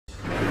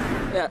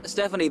Yeah,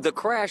 Stephanie, the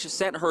crash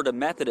sent her to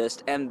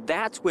Methodist, and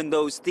that's when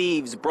those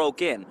thieves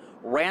broke in,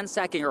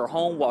 ransacking her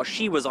home while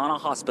she was on a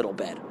hospital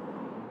bed.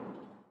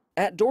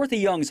 At Dorothy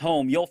Young's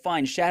home, you'll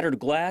find shattered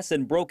glass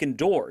and broken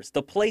doors.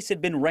 The place had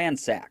been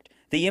ransacked.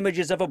 The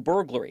images of a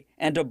burglary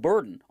and a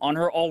burden on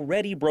her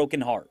already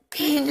broken heart.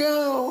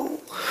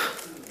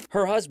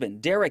 Her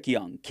husband, Derek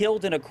Young,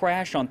 killed in a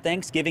crash on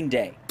Thanksgiving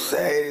Day.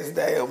 Saddest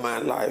day of my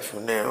life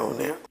from now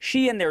on out.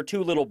 She and their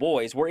two little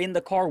boys were in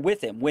the car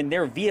with him when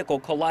their vehicle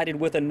collided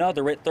with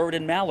another at 3rd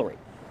and Mallory.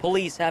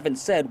 Police haven't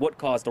said what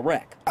caused the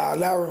wreck.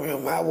 All I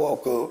remember, I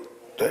woke up,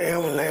 the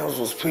ambulance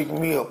was picking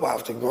me up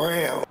off the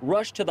ground.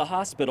 Rushed to the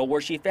hospital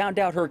where she found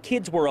out her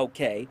kids were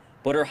okay,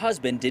 but her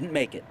husband didn't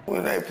make it.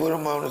 When they put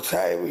him on the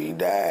table, he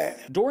died.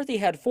 Dorothy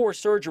had 4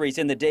 surgeries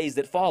in the days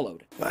that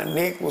followed. My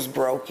neck was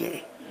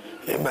broken,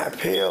 and my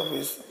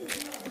pelvis,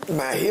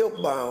 my hip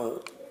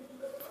bone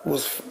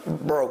was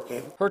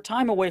broken. Her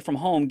time away from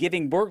home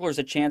giving burglars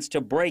a chance to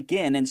break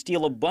in and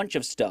steal a bunch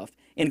of stuff,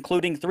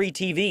 including 3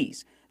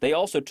 TVs. They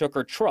also took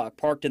her truck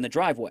parked in the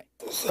driveway.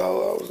 So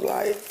I was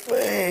like,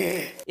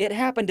 man. It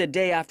happened a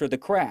day after the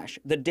crash,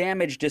 the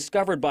damage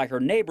discovered by her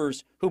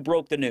neighbors who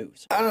broke the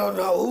news. I don't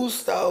know who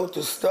stole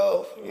the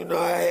stuff. You know,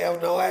 I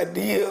have no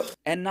idea.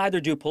 And neither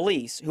do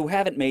police, who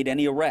haven't made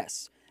any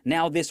arrests.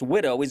 Now this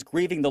widow is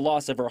grieving the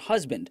loss of her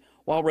husband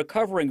while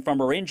recovering from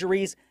her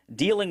injuries,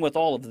 dealing with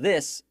all of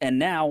this, and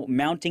now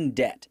mounting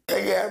debt. I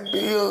got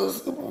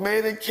bills,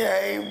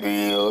 Medicaid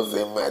bills,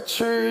 and my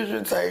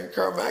children taking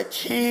care of my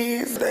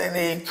kids. They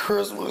need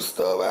Christmas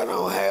stuff. I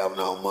don't have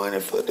no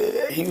money for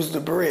that. He was the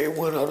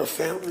breadwinner of the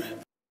family.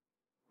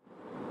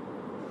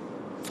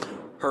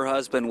 Her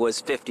husband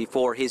was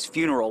 54. His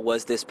funeral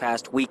was this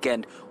past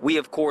weekend. We,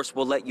 of course,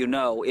 will let you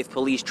know if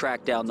police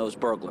track down those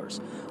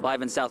burglars.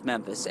 Live in South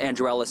Memphis,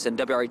 Andrew Ellison,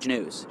 WRH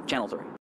News, Channel 3.